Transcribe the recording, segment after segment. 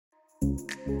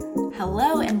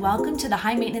Hello and welcome to the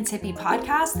High Maintenance Hippie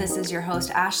podcast. This is your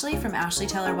host, Ashley from Ashley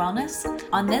Taylor Wellness.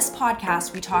 On this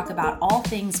podcast, we talk about all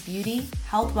things beauty,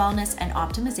 health, wellness, and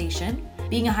optimization.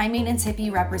 Being a high maintenance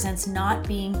hippie represents not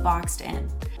being boxed in,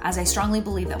 as I strongly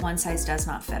believe that one size does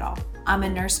not fit all. I'm a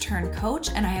nurse turned coach,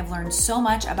 and I have learned so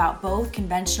much about both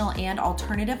conventional and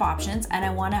alternative options, and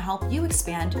I want to help you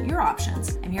expand your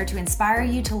options. I'm here to inspire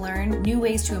you to learn new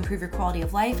ways to improve your quality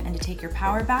of life and to take your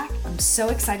power back. I'm so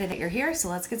excited that you're here, so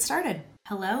let's get started.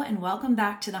 Hello, and welcome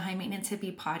back to the High Maintenance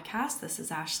Hippie podcast. This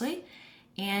is Ashley,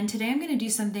 and today I'm going to do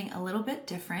something a little bit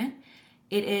different.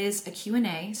 It is a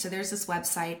Q&A. So there's this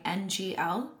website, NGL.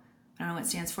 I don't know what it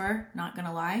stands for. Not going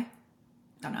to lie.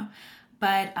 Don't know.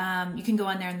 But you can go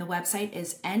on there, and the website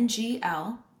is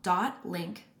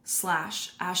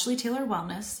ngl.link/Ashley Taylor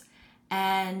Wellness.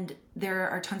 And there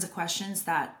are tons of questions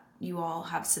that you all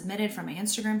have submitted from my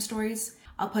Instagram stories.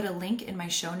 I'll put a link in my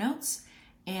show notes.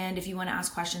 And if you want to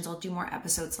ask questions, I'll do more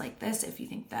episodes like this if you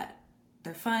think that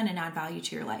they're fun and add value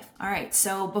to your life. All right,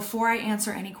 so before I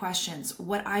answer any questions,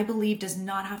 what I believe does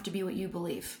not have to be what you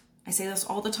believe. I say this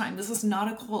all the time. This is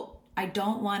not a cult. I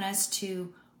don't want us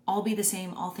to all be the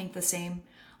same, all think the same.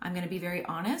 I'm going to be very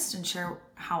honest and share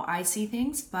how I see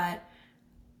things, but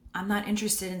I'm not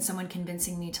interested in someone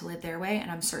convincing me to live their way,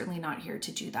 and I'm certainly not here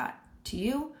to do that to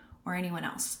you or anyone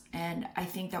else. And I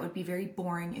think that would be very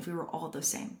boring if we were all the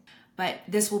same. But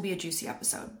this will be a juicy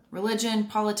episode. Religion,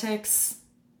 politics,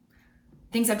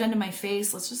 things I've done to my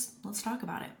face, let's talk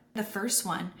about it. The first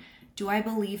one, do I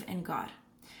believe in God?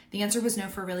 The answer was no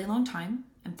for a really long time.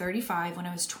 I'm 35. When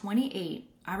I was 28,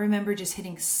 I remember just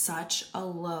hitting such a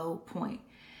low point.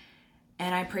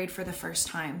 And I prayed for the first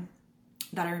time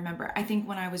that I remember. I think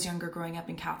when I was younger, growing up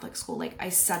in Catholic school, like I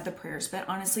said the prayers, but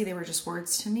honestly, they were just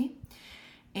words to me.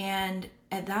 And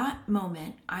at that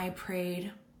moment, I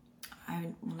prayed.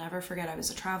 I will never forget, I was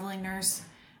a traveling nurse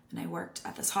and I worked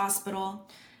at this hospital.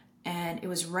 And it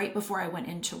was right before I went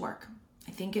into work.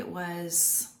 I think it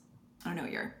was, I don't know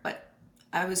what year, but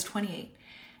I was 28.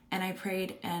 And I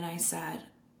prayed and I said,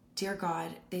 Dear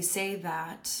God, they say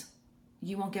that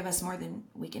you won't give us more than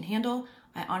we can handle.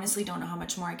 I honestly don't know how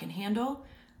much more I can handle.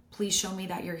 Please show me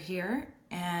that you're here.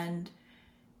 And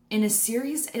in a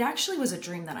series, it actually was a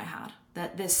dream that I had,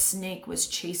 that this snake was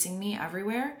chasing me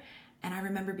everywhere. And I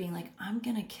remember being like, I'm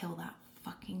going to kill that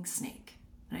fucking snake.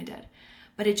 And I did.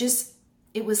 But it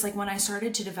was like when I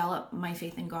started to develop my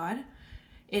faith in God,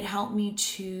 it helped me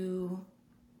to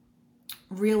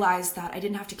realize that I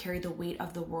didn't have to carry the weight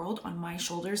of the world on my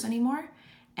shoulders anymore,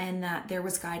 and that there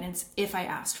was guidance if I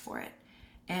asked for it.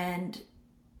 And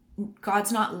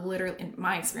God's not literally, in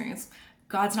my experience,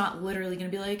 God's not literally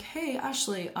going to be like, hey,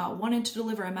 Ashley, wanted to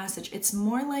deliver a message. It's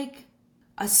more like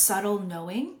a subtle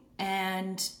knowing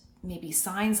and maybe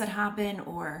signs that happen,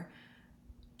 or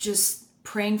just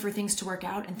praying for things to work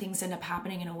out and things end up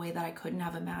happening in a way that I couldn't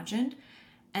have imagined.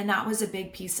 And that was a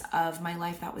big piece of my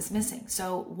life that was missing.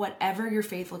 So whatever your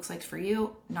faith looks like for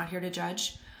you, not here to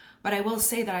judge, but I will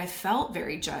say that I felt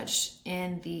very judged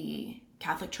in the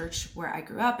Catholic church where I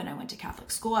grew up, and I went to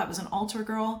Catholic school. I was an altar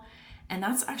girl, and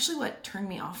that's actually what turned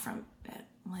me off from it.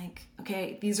 I'm like,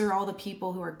 okay, these are all the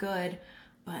people who are good,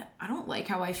 but I don't like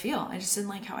how I feel. I just didn't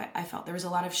like how I felt. There was a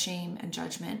lot of shame and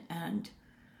judgment, and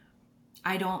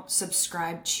I don't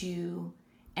subscribe to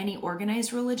any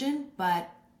organized religion,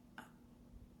 but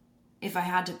if I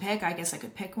had to pick, I guess I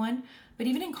could pick one. But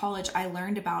even in college, I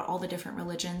learned about all the different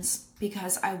religions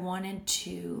because I wanted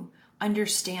to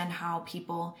understand how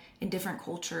people in different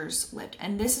cultures lived.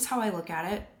 And this is how I look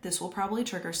at it. This will probably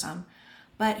trigger some,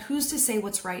 but who's to say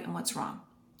what's right and what's wrong?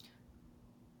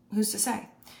 Who's to say?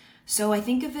 So I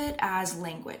think of it as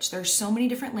language. There's so many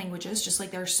different languages, just like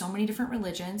there are so many different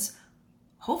religions.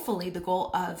 Hopefully the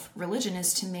goal of religion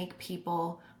is to make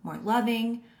people more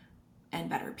loving and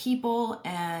better people,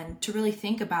 and to really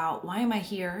think about, why am I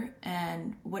here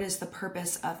and what is the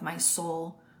purpose of my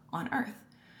soul on earth?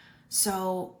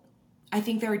 So I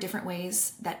think there are different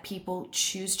ways that people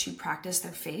choose to practice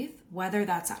their faith, whether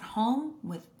that's at home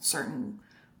with certain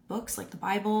books like the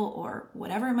Bible or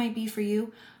whatever it might be for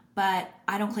you. But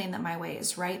I don't claim that my way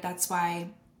is right. That's why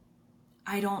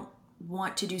I don't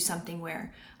want to do something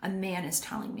where a man is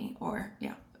telling me, or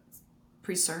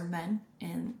priests are men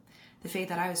in the faith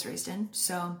that I was raised in.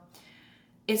 So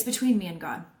it's between me and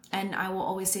God. And I will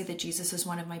always say that Jesus is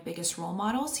one of my biggest role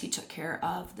models. He took care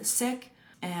of the sick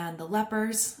and the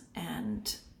lepers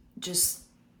and just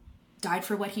died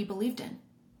for what he believed in.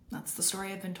 That's the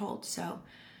story I've been told. So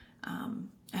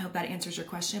I hope that answers your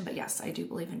question. But yes, I do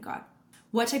believe in God.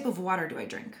 What type of water do I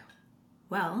drink?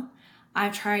 Well,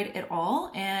 I've tried it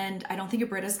all, and I don't think a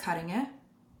Brita is cutting it.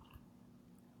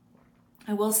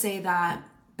 I will say that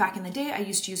back in the day, I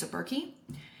used to use a Berkey.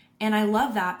 And I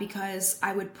love that because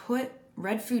I would put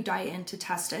red food dye in to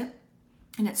test it,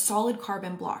 and it's solid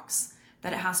carbon blocks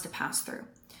that it has to pass through.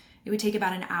 It would take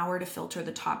about an hour to filter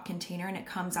the top container, and it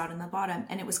comes out in the bottom,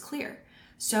 and it was clear.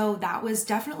 So that was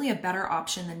definitely a better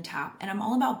option than tap. And I'm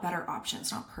all about better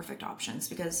options, not perfect options,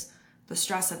 because the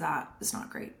stress of that is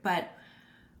not great. But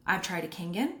I've tried a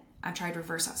Kangen, I've tried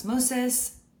reverse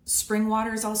osmosis. Spring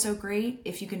water is also great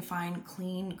if you can find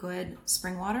clean, good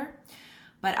spring water.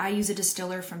 But I use a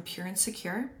distiller from Pure and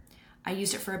Secure. I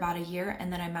used it for about a year,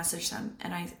 and then I messaged them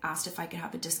and I asked if I could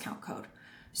have a discount code.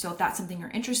 So if that's something you're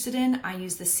interested in, I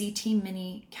use the CT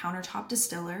Mini Countertop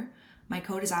Distiller. My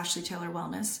code is Ashley Taylor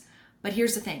Wellness. But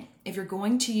here's the thing, if you're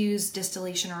going to use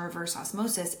distillation or reverse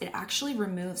osmosis, it actually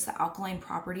removes the alkaline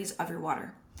properties of your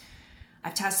water.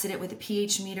 I've tested it with a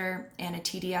pH meter and a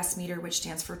TDS meter, which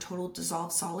stands for Total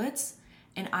Dissolved Solids.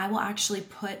 And I will actually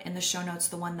put in the show notes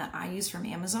the one that I use from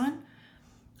Amazon.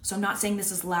 So I'm not saying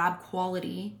this is lab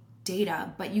quality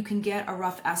data, but you can get a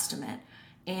rough estimate.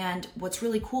 And what's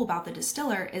really cool about the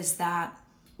distiller is that,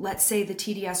 let's say the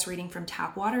TDS reading from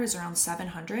tap water is around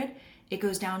 700, it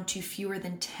goes down to fewer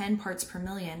than 10 parts per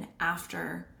million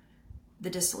after the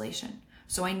distillation.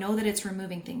 So I know that it's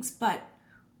removing things, but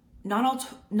not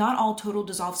all total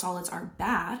dissolved solids are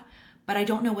bad, but I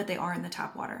don't know what they are in the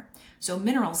tap water. So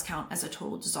minerals count as a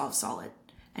total dissolved solid.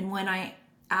 And when I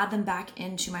add them back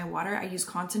into my water, I use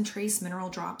Concentrace mineral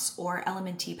drops or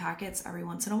LMNT packets every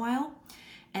once in a while.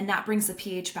 And that brings the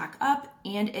pH back up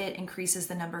and it increases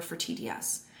the number for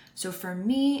TDS. So for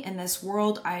me in this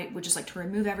world, I would just like to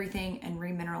remove everything and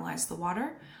remineralize the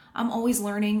water. I'm always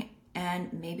learning,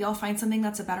 and maybe I'll find something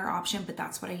that's a better option, but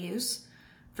that's what I use.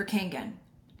 For Kangen,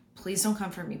 please don't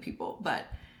come for me, people, but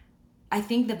I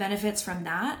think the benefits from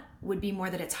that would be more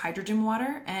that it's hydrogen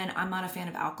water, and I'm not a fan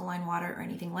of alkaline water or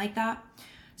anything like that.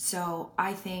 So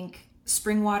I think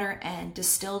spring water and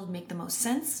distilled make the most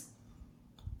sense.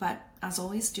 But as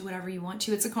always, do whatever you want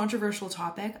to. It's a controversial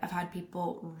topic. I've had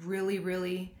people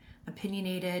really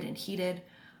opinionated and heated,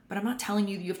 but I'm not telling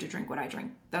you have to drink what I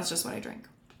drink. That's just what I drink.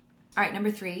 All right,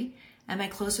 number 3, am I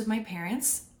close with my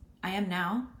parents? I am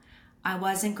now. I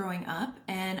wasn't growing up,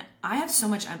 and I have so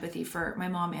much empathy for my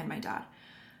mom and my dad.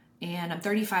 And I'm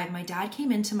 35. My dad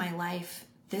came into my life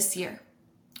this year,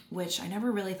 which I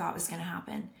never really thought was going to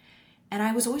happen. And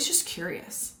I was always just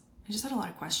curious. I just had a lot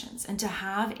of questions, and to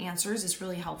have answers is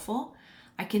really helpful.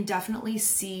 I can definitely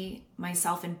see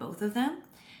myself in both of them.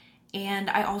 And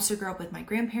I also grew up with my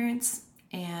grandparents,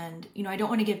 and I don't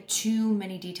want to give too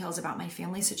many details about my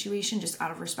family situation just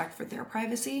out of respect for their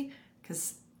privacy,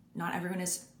 because not everyone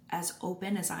is as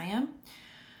open as I am.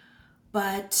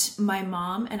 But my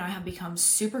mom and I have become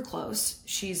super close.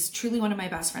 She's truly one of my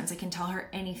best friends. I can tell her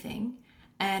anything,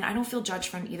 and I don't feel judged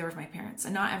from either of my parents,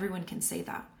 and not everyone can say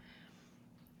that.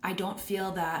 I don't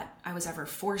feel that I was ever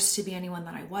forced to be anyone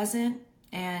that I wasn't.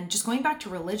 And just going back to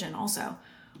religion also,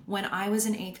 when I was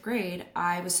in 8th grade,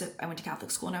 I went to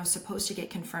Catholic school, and I was supposed to get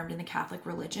confirmed in the Catholic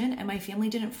religion, and my family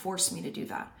didn't force me to do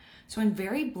that. So I'm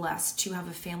very blessed to have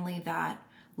a family that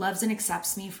loves and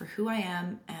accepts me for who I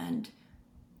am, and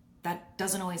that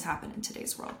doesn't always happen in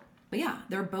today's world. But yeah,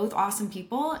 they're both awesome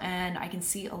people, and I can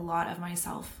see a lot of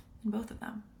myself in both of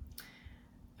them.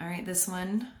 All right, this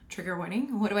one, trigger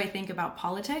warning. What do I think about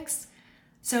politics?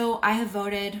 So I have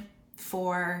voted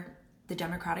for the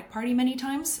Democratic Party many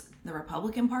times, the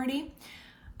Republican Party.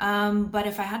 But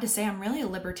if I had to say, I'm really a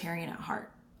libertarian at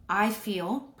heart. I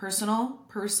feel,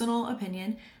 personal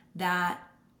opinion, that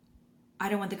I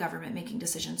don't want the government making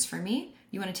decisions for me.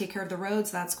 You want to take care of the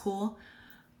roads, that's cool.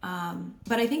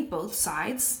 But I think both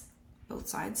sides,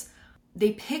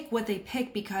 they pick what they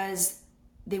pick because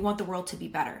they want the world to be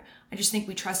better. I just think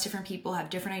we trust different people, have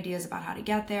different ideas about how to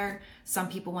get there. Some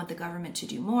people want the government to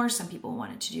do more, some people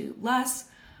want it to do less,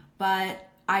 but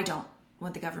I don't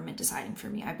want the government deciding for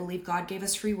me. I believe God gave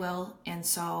us free will, and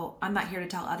so I'm not here to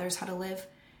tell others how to live.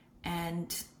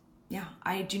 And yeah,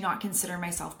 I do not consider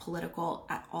myself political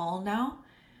at all now.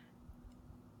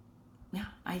 Yeah,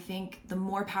 I think the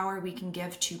more power we can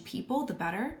give to people, the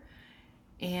better.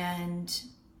 And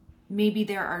maybe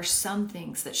there are some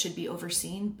things that should be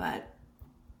overseen, but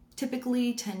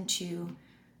typically tend to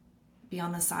be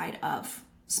on the side of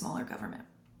smaller government.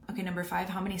 Okay, number 5,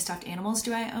 how many stuffed animals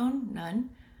do I own?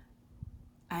 None.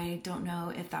 I don't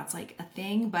know if that's like a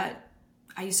thing, but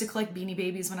I used to collect Beanie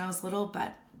Babies when I was little,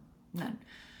 but none.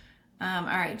 All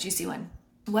right, juicy one.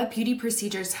 What beauty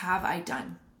procedures have I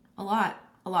done? A lot.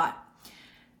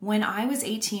 When I was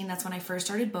 18, that's when I first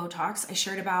started Botox. I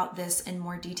shared about this in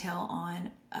more detail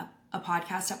on a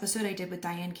podcast episode I did with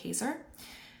Diane Kaiser.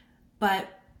 But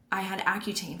I had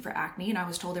Accutane for acne, and I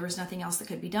was told there was nothing else that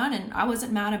could be done. And I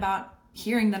wasn't mad about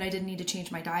hearing that I didn't need to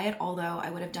change my diet, although I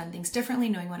would have done things differently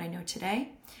knowing what I know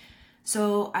today.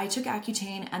 So I took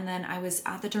Accutane, and then I was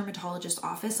at the dermatologist's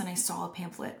office and I saw a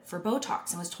pamphlet for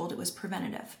Botox and was told it was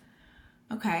preventative.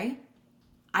 Okay.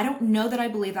 I don't know that I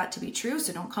believe that to be true,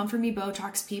 so don't come for me,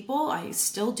 Botox people. I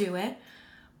still do it,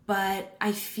 but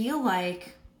I feel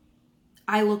like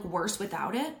I look worse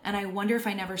without it, and I wonder if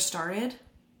I never started,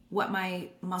 what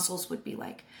my muscles would be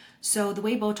like. So the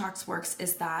way Botox works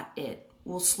is that it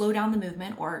will slow down the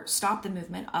movement or stop the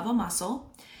movement of a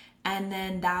muscle, and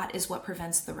then that is what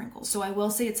prevents the wrinkles. So I will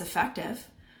say it's effective,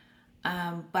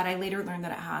 but I later learned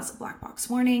that it has a black box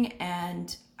warning,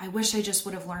 and I wish I just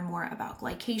would have learned more about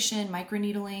glycation,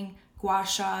 microneedling, gua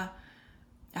sha,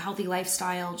 a healthy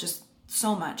lifestyle, just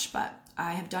so much. But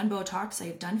I have done Botox, I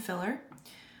have done filler.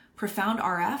 Profound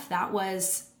RF, that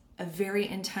was a very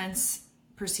intense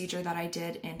procedure that I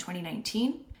did in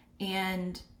 2019.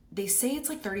 And they say it's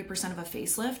like 30% of a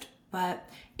facelift, but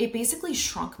it basically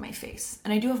shrunk my face.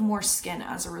 And I do have more skin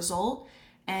as a result,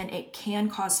 and it can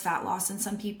cause fat loss in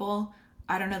some people.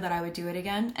 I don't know that I would do it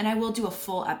again. And I will do a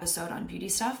full episode on beauty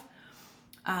stuff.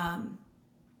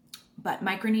 But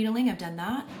microneedling, I've done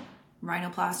that.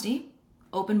 Rhinoplasty,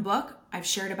 open book, I've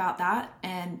shared about that.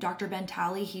 And Dr. Ben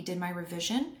Talley, he did my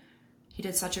revision. He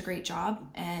did such a great job.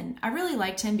 And I really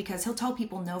liked him because he'll tell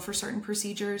people no for certain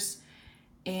procedures.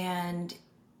 And,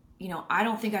 you know, I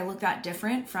don't think I look that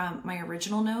different from my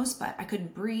original nose, but I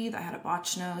couldn't breathe. I had a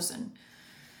botched nose, and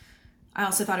I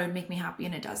also thought it would make me happy,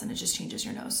 and it doesn't. It just changes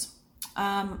your nose.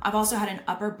 I've also had an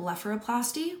upper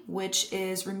blepharoplasty, which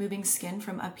is removing skin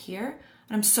from up here.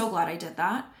 And I'm so glad I did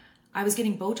that. I was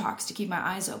getting Botox to keep my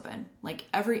eyes open, like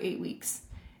every 8 weeks.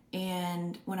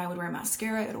 And when I would wear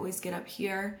mascara, it would always get up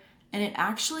here. And it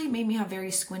actually made me have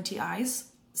very squinty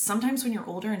eyes. Sometimes when you're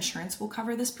older, insurance will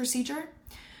cover this procedure.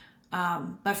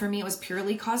 But for me, it was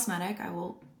purely cosmetic. I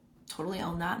will totally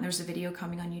own that. And there's a video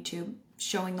coming on YouTube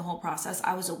showing the whole process.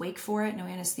 I was awake for it, no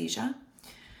anesthesia.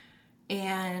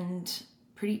 And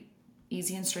pretty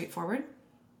easy and straightforward.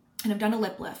 And I've done a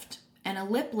lip lift. And a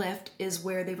lip lift is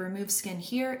where they remove skin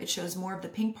here. It shows more of the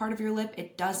pink part of your lip.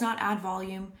 It does not add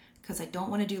volume because I don't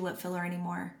want to do lip filler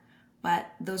anymore.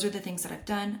 But those are the things that I've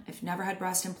done. I've never had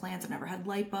breast implants. I've never had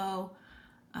lipo.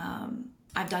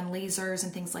 I've done lasers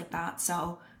and things like that.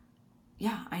 So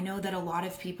yeah, I know that a lot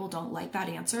of people don't like that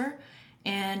answer.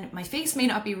 And my face may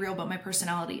not be real, but my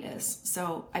personality is.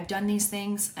 So I've done these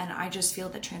things, and I just feel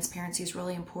that transparency is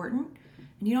really important,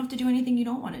 and you don't have to do anything you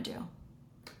don't want to do.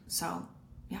 So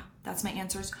yeah, that's my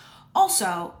answers.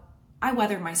 Also, I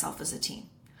weathered myself as a teen.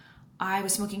 I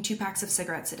was smoking 2 packs of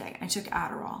cigarettes a day. I took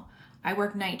Adderall. I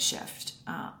worked night shift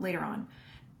later on,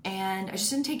 and I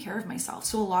just didn't take care of myself.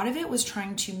 So a lot of it was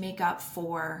trying to make up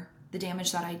for the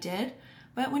damage that I did.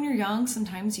 But when you're young,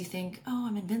 sometimes you think, oh,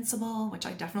 I'm invincible, which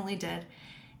I definitely did.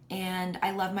 And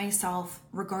I love myself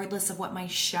regardless of what my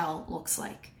shell looks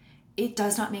like. It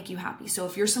does not make you happy. So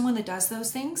if you're someone that does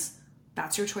those things,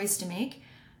 that's your choice to make.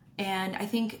 And I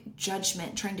think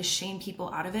judgment, trying to shame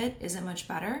people out of it, isn't much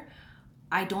better.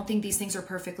 I don't think these things are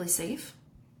perfectly safe.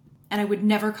 And I would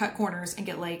never cut corners and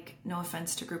get, like, no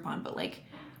offense to Groupon, but like,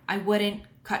 I wouldn't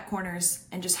cut corners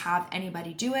and just have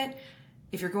anybody do it.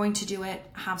 If you're going to do it,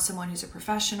 have someone who's a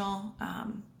professional.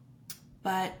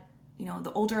 But, you know,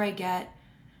 the older I get,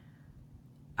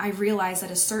 I realize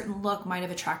that a certain look might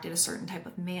have attracted a certain type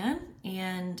of man.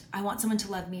 And I want someone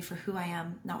to love me for who I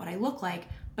am, not what I look like.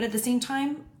 But at the same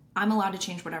time, I'm allowed to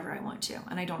change whatever I want to.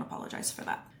 And I don't apologize for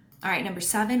that. All right, number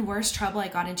 7, worst trouble I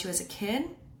got into as a kid.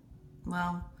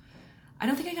 Well, I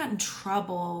don't think I got in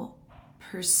trouble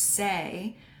per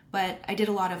se, but I did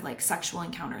a lot of like sexual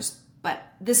encounters.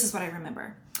 But this is what I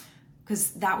remember,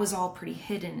 because that was all pretty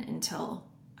hidden until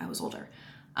I was older.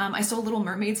 I stole Little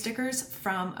Mermaid stickers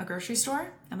from a grocery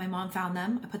store, and my mom found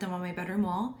them. I put them on my bedroom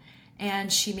wall,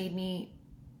 and she made me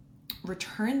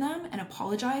return them and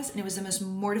apologize. And it was the most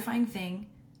mortifying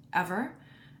thing ever.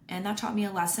 And that taught me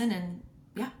a lesson, and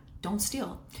yeah, don't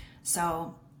steal.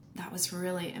 So that was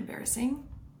really embarrassing.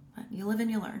 But you live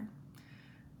and you learn.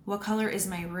 What color is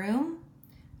my room?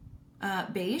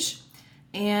 Beige.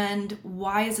 And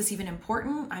why is this even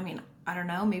important? I mean, I don't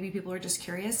know, maybe people are just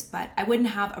curious, but I wouldn't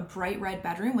have a bright red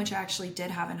bedroom, which I actually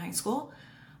did have in high school.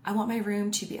 I want my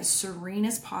room to be as serene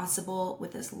as possible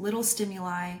with as little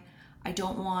stimuli. I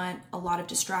don't want a lot of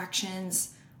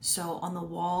distractions. So on the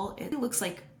wall, it looks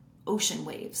like ocean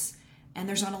waves, and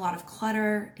there's not a lot of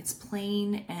clutter. It's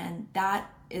plain, and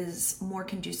that is more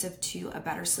conducive to a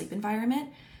better sleep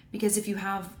environment. Because if you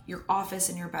have your office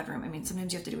in your bedroom, I mean,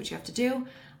 sometimes you have to do what you have to do.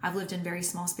 I've lived in very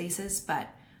small spaces, but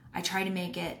I try to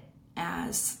make it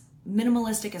as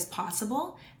minimalistic as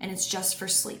possible, and it's just for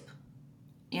sleep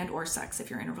and or sex if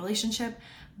you're in a relationship.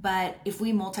 But if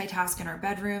we multitask in our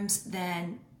bedrooms,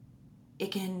 then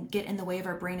it can get in the way of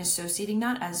our brain associating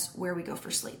that as where we go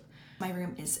for sleep. My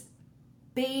room is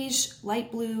beige,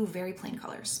 light blue, very plain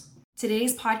colors.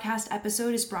 Today's podcast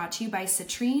episode is brought to you by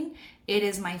Citrine. It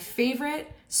is my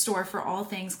favorite store for all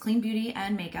things clean beauty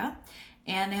and makeup.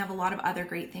 And they have a lot of other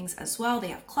great things as well. They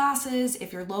have classes.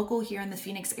 If you're local here in the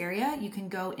Phoenix area, you can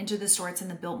go into the store. It's in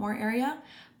the Biltmore area,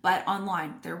 but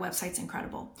online, their website's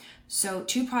incredible. So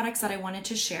 2 products that I wanted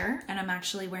to share, and I'm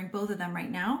actually wearing both of them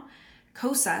right now.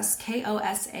 Kosas,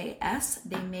 K-O-S-A-S.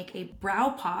 They make a Brow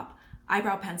Pop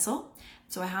eyebrow pencil.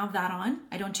 So I have that on.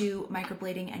 I don't do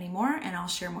microblading anymore, and I'll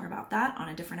share more about that on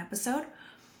a different episode.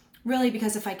 Really,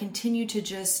 because if I continue to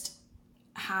just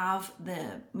have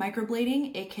the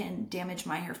microblading, it can damage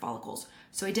my hair follicles.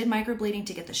 So I did microblading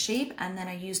to get the shape, and then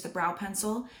I use the brow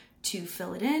pencil to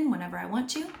fill it in whenever I want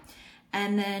to.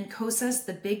 And then Kosas,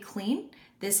 the Big Clean.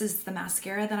 This is the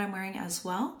mascara that I'm wearing as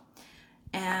well.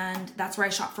 And that's where I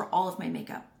shop for all of my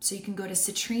makeup. So you can go to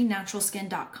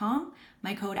citrinenaturalskin.com.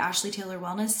 My code Ashley Taylor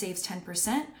Wellness saves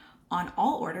 10% on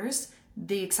all orders.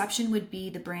 The exception would be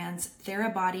the brands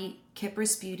Therabody,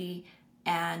 Kypris Beauty,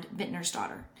 and Vintner's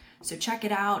Daughter. So check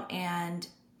it out, and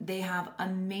they have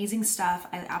amazing stuff.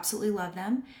 I absolutely love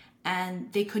them,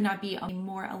 and they could not be a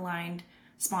more aligned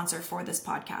sponsor for this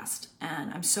podcast.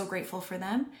 And I'm so grateful for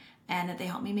them and that they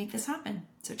helped me make this happen.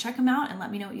 So check them out and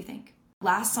let me know what you think.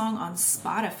 Last song on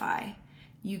Spotify,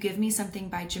 You Give Me Something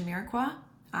by Jamiroquai.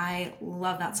 I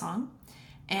love that song.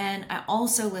 And I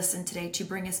also listened today to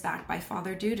Bring Us Back by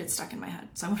Father Dude. It's stuck in my head,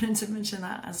 so I wanted to mention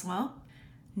that as well.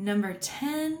 Number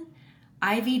 10,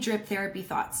 IV drip therapy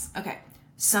thoughts. Okay,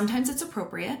 sometimes it's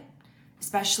appropriate,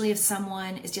 especially if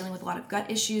someone is dealing with a lot of gut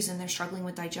issues and they're struggling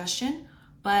with digestion,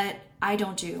 but I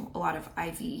don't do a lot of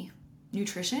IV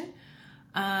nutrition.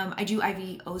 I do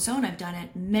IV ozone. I've done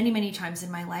it many, many times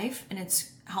in my life, and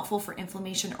it's helpful for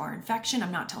inflammation or infection.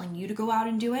 I'm not telling you to go out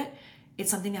and do it. It's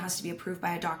something that has to be approved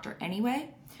by a doctor anyway.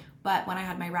 But when I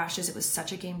had my rashes, it was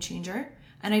such a game changer.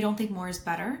 And I don't think more is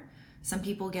better. Some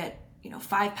people get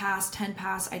 5 pass, 10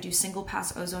 pass. I do single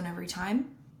pass ozone every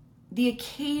time. The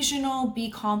occasional B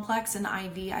complex and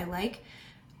IV I like.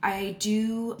 I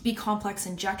do B complex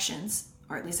injections,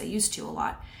 or at least I used to a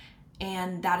lot.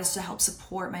 And that is to help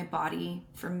support my body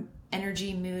for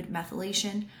energy, mood,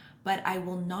 methylation. But I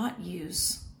will not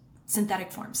use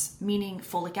synthetic forms, meaning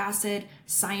folic acid,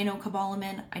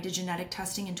 cyanocobalamin. I did genetic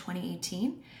testing in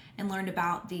 2018 and learned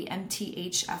about the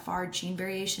MTHFR gene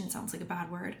variation. It sounds like a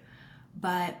bad word,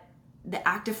 but the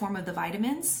active form of the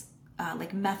vitamins,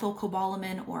 like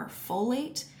methylcobalamin or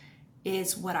folate,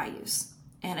 is what I use.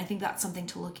 And I think that's something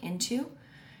to look into.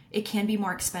 It can be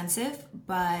more expensive,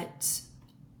 but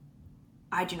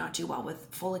I do not do well with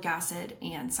folic acid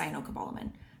and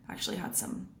cyanocobalamin. I actually had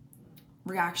some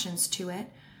reactions to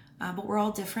it, but we're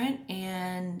all different.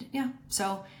 And yeah,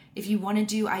 so if you want to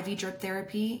do IV drip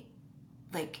therapy,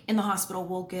 like in the hospital,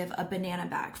 we'll give a banana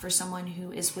bag for someone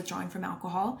who is withdrawing from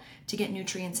alcohol to get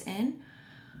nutrients in.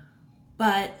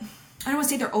 But I don't want to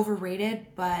say they're overrated,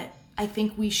 but I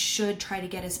think we should try to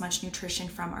get as much nutrition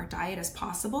from our diet as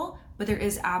possible, but there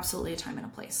is absolutely a time and a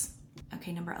place.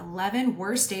 Okay, number 11,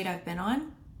 worst date I've been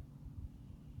on.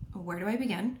 Where do I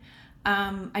begin?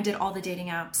 I did all the dating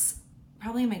apps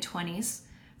probably in my 20s.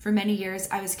 For many years,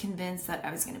 I was convinced that I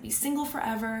was going to be single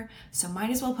forever, so might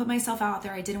as well put myself out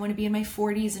there. I didn't want to be in my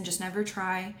 40s and just never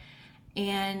try.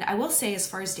 And I will say, as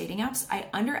far as dating apps, I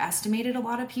underestimated a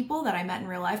lot of people that I met in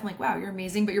real life. I'm like, wow, you're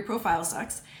amazing, but your profile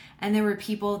sucks. And there were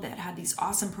people that had these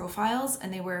awesome profiles,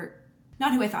 and they were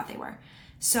not who I thought they were.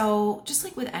 So just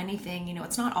like with anything,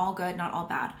 it's not all good, not all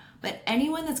bad. But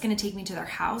anyone that's going to take me to their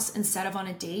house instead of on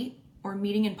a date or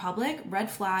meeting in public,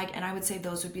 red flag, and I would say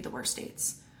those would be the worst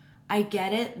dates. I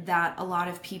get it that a lot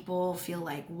of people feel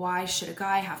like, why should a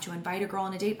guy have to invite a girl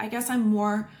on a date? I guess I'm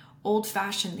more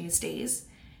old-fashioned these days,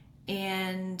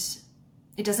 and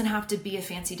it doesn't have to be a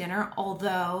fancy dinner,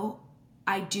 although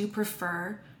I do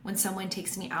prefer when someone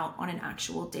takes me out on an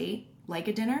actual date, like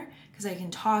a dinner, because I can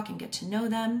talk and get to know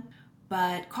them.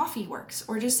 But coffee works,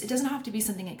 or just, it doesn't have to be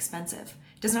something expensive.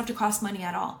 It doesn't have to cost money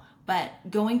at all. But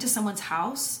going to someone's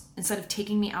house instead of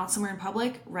taking me out somewhere in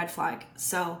public, red flag.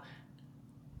 So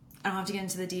I don't have to get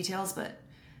into the details, but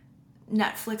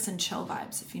Netflix and chill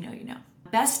vibes, if you know, you know.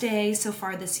 Best day so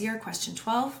far this year, question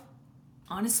 12.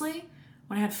 Honestly,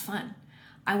 when I had fun.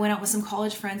 I went out with some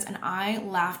college friends and I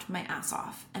laughed my ass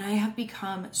off. And I have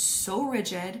become so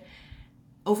rigid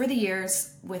over the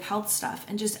years with health stuff.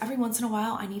 And just every once in a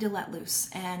while, I need to let loose.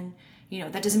 And,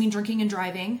 that doesn't mean drinking and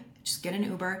driving. Just get an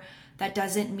Uber. That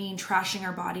doesn't mean trashing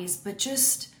our bodies, but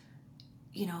just,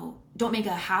 don't make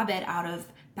a habit out of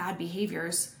bad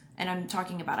behaviors. And I'm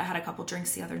talking about, I had a couple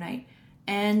drinks the other night,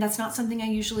 and that's not something I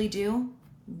usually do,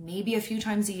 maybe a few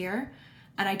times a year.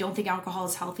 And I don't think alcohol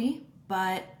is healthy,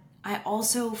 but I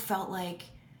also felt like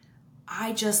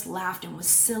I just laughed and was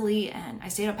silly, and I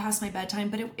stayed up past my bedtime,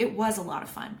 but it was a lot of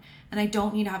fun. And I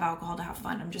don't need to have alcohol to have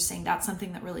fun. I'm just saying that's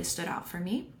something that really stood out for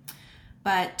me.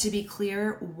 But to be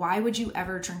clear, why would you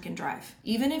ever drink and drive?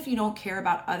 Even if you don't care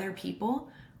about other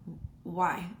people,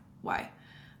 why? Why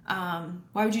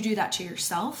would you do that to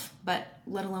yourself, but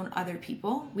let alone other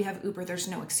people? We have Uber, there's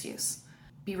no excuse.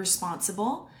 Be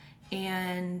responsible.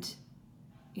 And,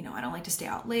 I don't like to stay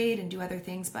out late and do other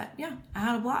things, but yeah, I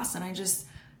had a blast, and I just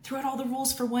threw out all the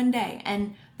rules for one day.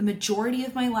 And the majority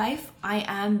of my life, I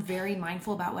am very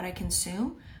mindful about what I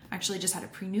consume. I actually just had a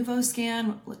pre-nuvo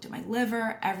scan, looked at my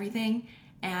liver, everything,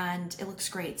 and it looks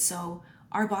great. So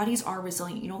our bodies are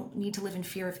resilient. You don't need to live in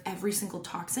fear of every single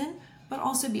toxin, but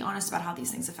also be honest about how these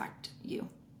things affect you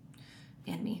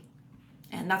and me.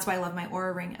 And that's why I love my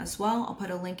Oura Ring as well. I'll put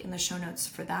a link in the show notes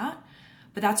for that.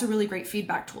 But that's a really great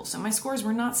feedback tool. So my scores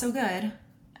were not so good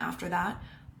after that,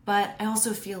 but I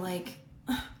also feel like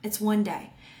it's one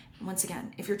day. Once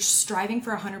again, if you're striving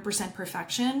for 100%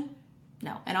 perfection,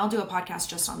 no. And I'll do a podcast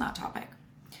just on that topic.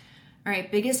 All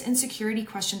right, biggest insecurity,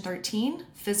 question 13.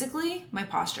 Physically, my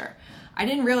posture. I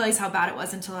didn't realize how bad it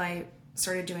was until I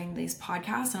started doing these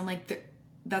podcasts. And I'm like,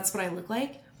 that's what I look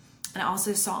like. And I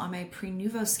also saw on my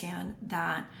pre-nuvo scan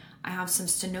that I have some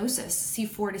stenosis,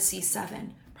 C4 to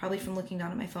C7, probably from looking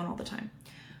down at my phone all the time.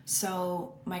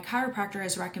 So my chiropractor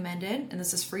has recommended, and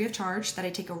this is free of charge, that I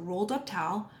take a rolled up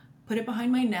towel, put it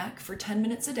behind my neck for 10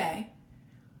 minutes a day.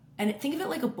 And think of it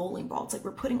like a bowling ball. It's like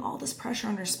we're putting all this pressure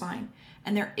on our spine.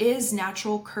 And there is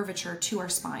natural curvature to our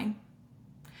spine.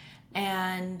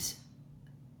 And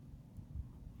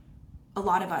a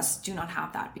lot of us do not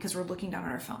have that because we're looking down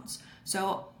at our phones.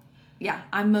 So yeah,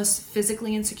 I'm most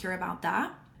physically insecure about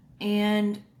that.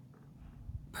 And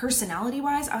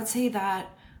personality-wise, I would say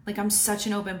that I'm such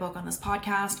an open book on this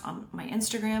podcast, on my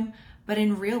Instagram, but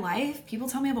in real life, people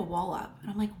tell me I have a wall up. And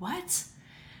I'm like, what?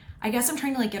 I guess I'm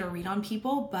trying to get a read on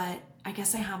people, but I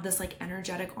guess I have this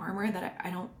energetic armor that I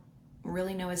don't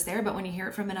really know is there, but when you hear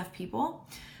it from enough people.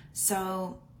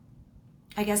 So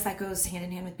I guess that goes hand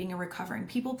in hand with being a recovering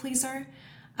people pleaser.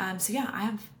 So yeah, I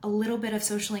have a little bit of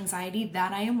social anxiety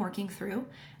that I am working through.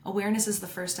 Awareness is the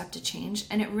first step to change.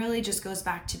 And it really just goes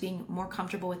back to being more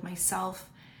comfortable with myself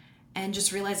and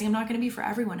just realizing I'm not going to be for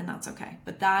everyone, and that's okay.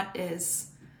 But that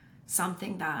is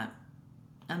something that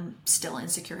I'm still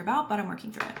insecure about, but I'm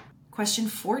working through it. Question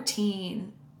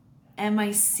 14. Am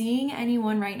I seeing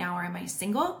anyone right now, or am I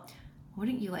single?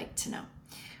 Wouldn't you like to know?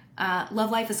 Love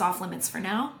life is off limits for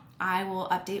now. I will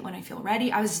update when I feel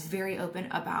ready. I was very open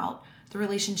about the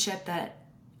relationship that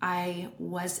I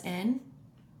was in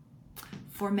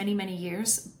for many, many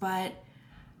years, but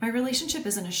my relationship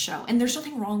isn't a show. And there's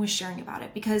nothing wrong with sharing about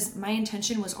it, because my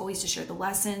intention was always to share the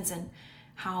lessons and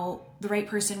how the right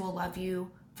person will love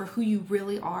you for who you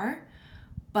really are.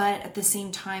 But at the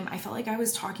same time, I felt like I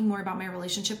was talking more about my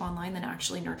relationship online than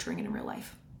actually nurturing it in real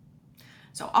life.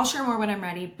 So I'll share more when I'm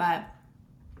ready, but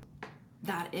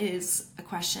that is a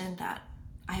question that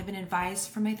I have been advised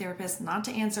from my therapist not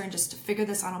to answer and just to figure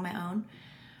this out on my own.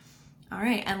 All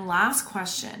right, and last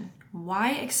question.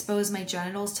 Why expose my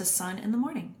genitals to sun in the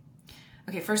morning?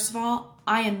 Okay, first of all,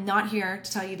 I am not here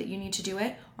to tell you that you need to do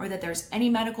it or that there's any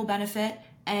medical benefit,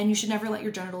 and you should never let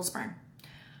your genitals burn.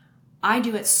 I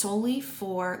do it solely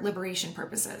for liberation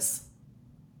purposes.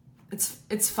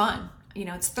 It's fun.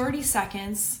 It's 30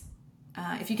 seconds.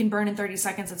 If you can burn in 30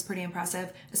 seconds, that's pretty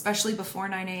impressive, especially before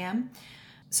 9 a.m.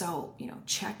 So,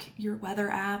 check your weather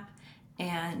app,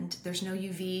 and there's no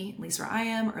UV, at least where I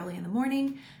am, early in the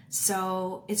morning.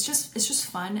 So it's just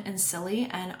fun and silly,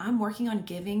 and I'm working on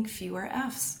giving fewer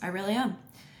Fs. I really am.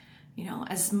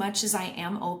 As much as I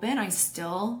am open, I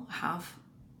still have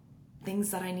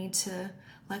things that I need to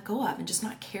let go of and just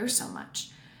not care so much.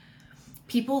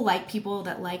 People like people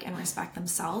that like and respect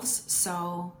themselves.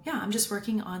 So yeah, I'm just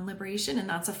working on liberation, and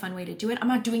that's a fun way to do it. I'm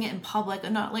not doing it in public.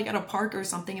 I'm not at a park or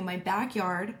something, in my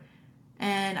backyard.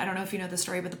 And I don't know if you know the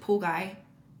story, but the pool guy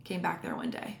came back there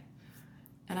one day,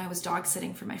 and I was dog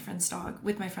sitting for my friend's dog,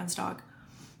 with my friend's dog.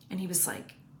 And he was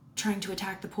trying to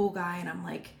attack the pool guy. And I'm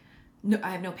like, no,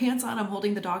 I have no pants on. I'm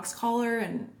holding the dog's collar.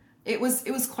 And it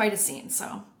was quite a scene.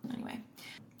 So anyway,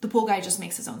 the pool guy just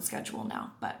makes his own schedule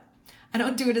now, but I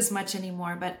don't do it as much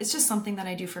anymore. But it's just something that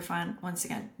I do for fun. Once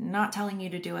again, not telling you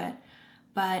to do it,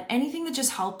 but anything that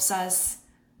just helps us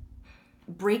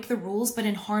break the rules, but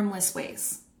in harmless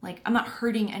ways. I'm not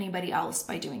hurting anybody else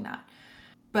by doing that.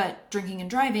 but drinking and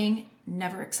driving,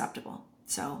 never acceptable.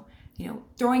 So,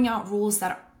 throwing out rules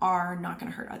that are not going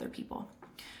to hurt other people.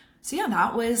 So yeah,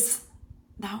 that was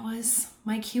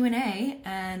my Q&A,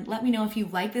 and let me know if you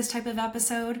like this type of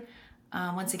episode.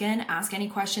 Once again, ask any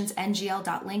questions,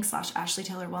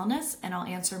 ngl.link/AshleyTaylorWellness, and I'll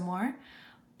answer more.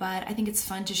 But I think it's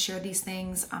fun to share these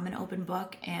things. I'm an open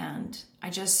book, and I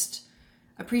just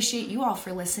appreciate you all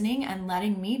for listening and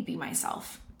letting me be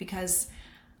myself, because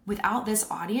without this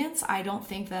audience, I don't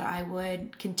think that I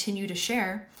would continue to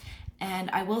share.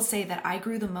 And I will say that I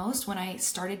grew the most when I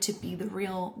started to be the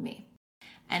real me.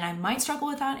 And I might struggle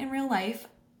with that in real life,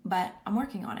 but I'm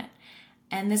working on it.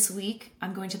 And this week,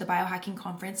 I'm going to the Biohacking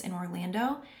Conference in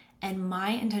Orlando. And my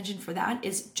intention for that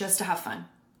is just to have fun.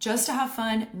 Just to have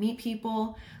fun, meet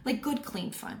people, like good, clean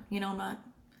fun. I'm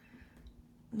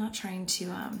not trying to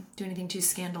do anything too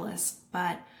scandalous,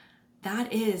 but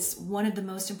that is one of the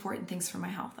most important things for my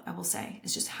health, I will say,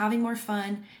 is just having more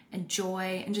fun and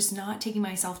joy and just not taking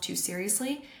myself too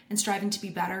seriously and striving to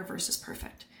be better versus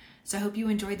perfect. So I hope you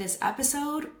enjoyed this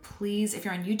episode. Please, if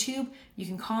you're on YouTube, you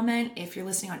can comment. If you're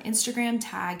listening on Instagram,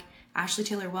 tag Ashley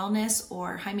Taylor Wellness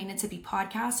or High Maintenance Hippie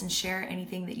Podcast and share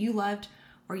anything that you loved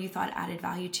or you thought added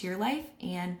value to your life.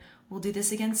 And we'll do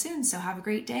this again soon. So have a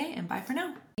great day and bye for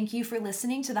now. Thank you for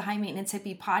listening to the High Maintenance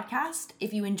Hippie Podcast.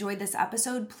 If you enjoyed this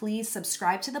episode, please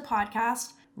subscribe to the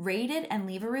podcast, rate it, and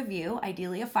leave a review,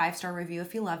 ideally a 5-star review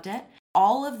if you loved it.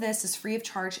 All of this is free of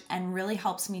charge and really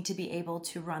helps me to be able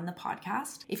to run the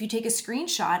podcast. If you take a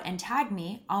screenshot and tag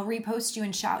me, I'll repost you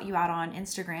and shout you out on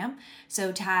Instagram.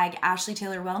 So tag Ashley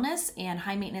Taylor Wellness and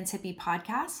High Maintenance Hippie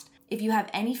Podcast. If you have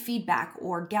any feedback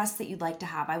or guests that you'd like to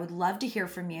have, I would love to hear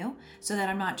from you so that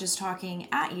I'm not just talking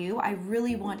at you. I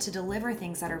really want to deliver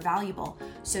things that are valuable.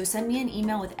 So send me an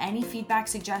email with any feedback,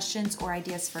 suggestions, or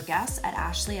ideas for guests at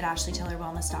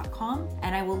ashley@ashleytaylorwellness.com.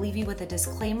 And I will leave you with a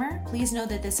disclaimer. Please know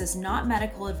that this is not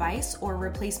medical advice or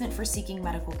replacement for seeking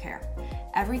medical care.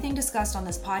 Everything discussed on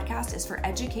this podcast is for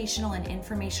educational and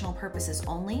informational purposes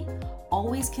only.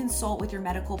 Always consult with your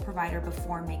medical provider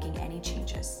before making any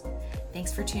changes.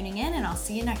 Thanks for tuning in, and I'll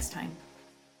see you next time.